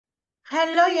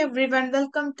Hello everyone,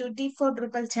 welcome to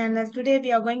D4Drupal channel. Today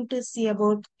we are going to see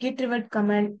about git revert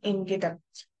command in GitHub.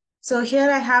 So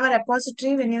here I have a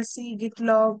repository. When you see git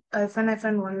log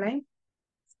 -hyphen online,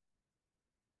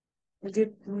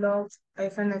 git log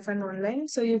 -hyphen online.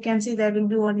 So you can see there will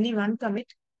be only one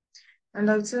commit and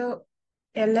also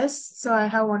ls. So I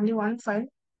have only one file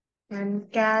and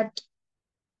cat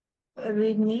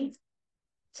readme.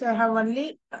 So I have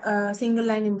only a single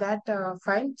line in that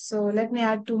file. So let me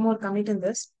add two more commit in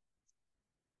this.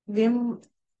 Vim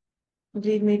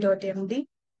readme.md.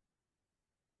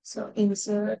 So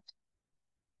insert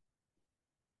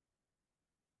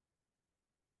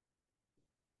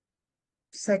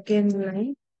second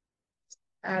line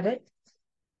added.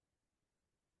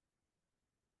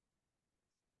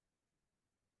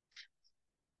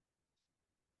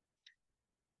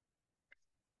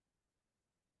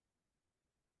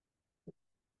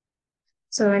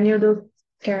 So when you do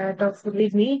cat of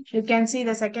readme, you can see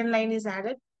the second line is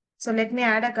added. So let me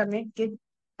add a commit git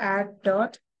add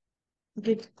dot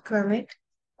git commit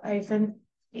hyphen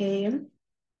am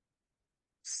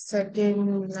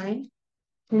second line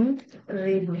in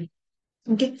readme.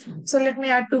 Okay. So let me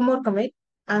add two more commit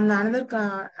and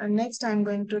another next I'm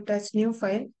going to touch new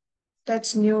file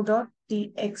touch new dot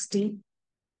txt.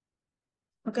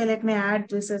 Okay, let me add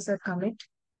this as a commit.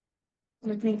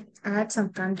 Let me add some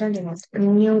content in it.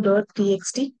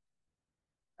 New.txt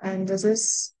and this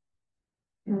is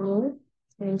new,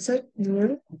 insert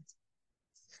new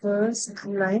first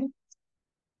line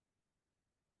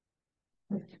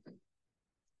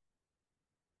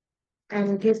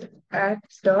and git add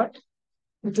dot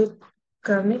git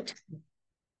commit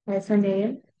hyphen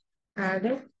am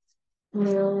added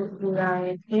new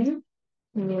line in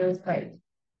new file.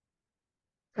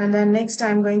 And then next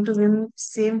I'm going to vim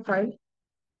same file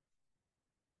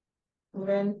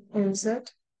when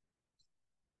insert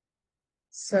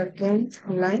second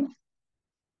line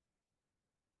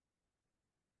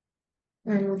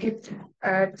and git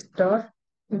add dot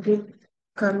git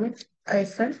commit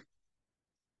hyphen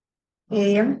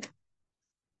am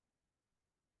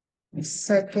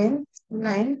second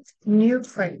line new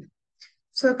file.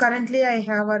 So currently I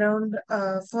have around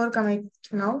four commit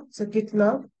now. So git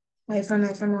log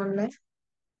 -hyphen online.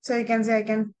 So you can say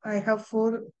I have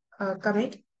four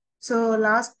commit. So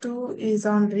last two is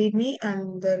on readme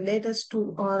and the latest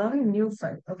two are on new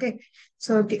file. Okay.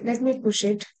 So let me push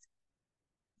it.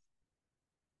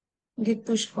 Git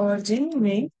push origin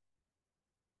main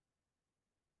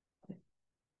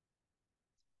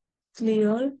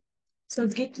clear. So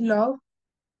git log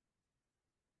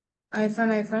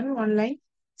 -hyphen online.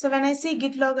 So when I see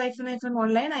git log -hyphen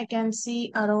online, I can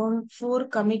see around four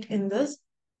commit in this.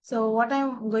 So what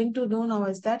I'm going to do now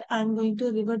is that I'm going to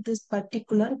revert this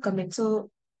particular commit. So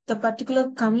the particular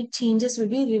commit changes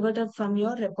will be reverted from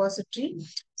your repository.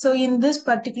 So in this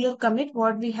particular commit,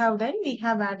 what we have done, we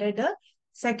have added a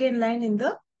second line in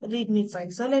the readme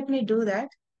file. So let me do that.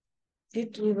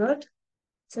 Git revert.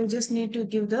 So just need to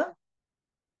give the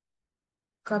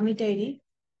commit ID.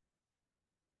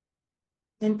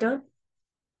 Enter.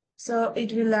 So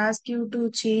it will ask you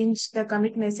to change the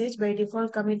commit message. By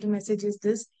default, commit message is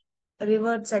this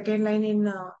revert second line in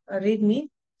README.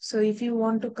 So if you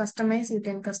want to customize, you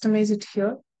can customize it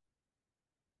here.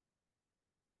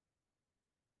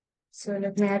 So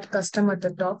let me add custom at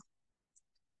the top.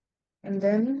 And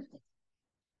then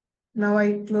now I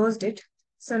closed it.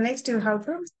 So next you have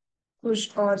to push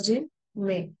origin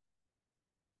main.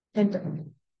 Enter.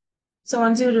 So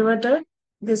once you reverted,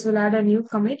 this will add a new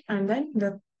commit and then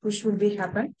the push will be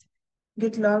happen.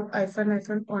 Git log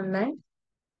 -hyphen online.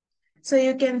 So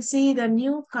you can see the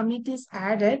new commit is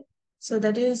added. So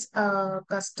that is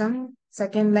custom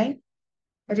second line,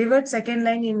 revert second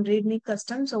line in readme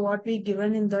custom. So what we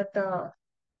given in that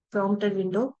prompted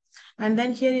window. And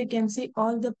then here you can see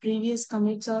all the previous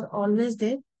commits are always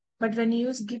there. But when you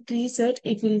use git reset,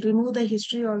 it will remove the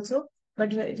history also. But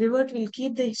revert will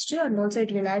keep the history and also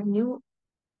it will add new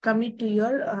commit to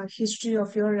your history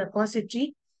of your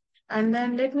repository. And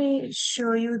then let me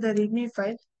show you the readme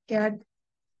file. Cat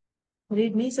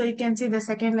readme. So you can see the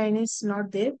second line is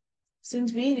not there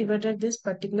since we reverted this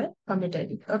particular commit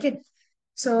ID. Okay.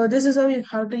 So this is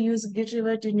how to use git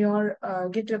revert in your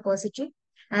git repository.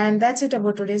 And that's it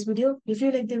about today's video. If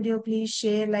you like the video, please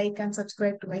share, like, and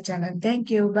subscribe to my channel. Thank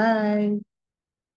you. Bye.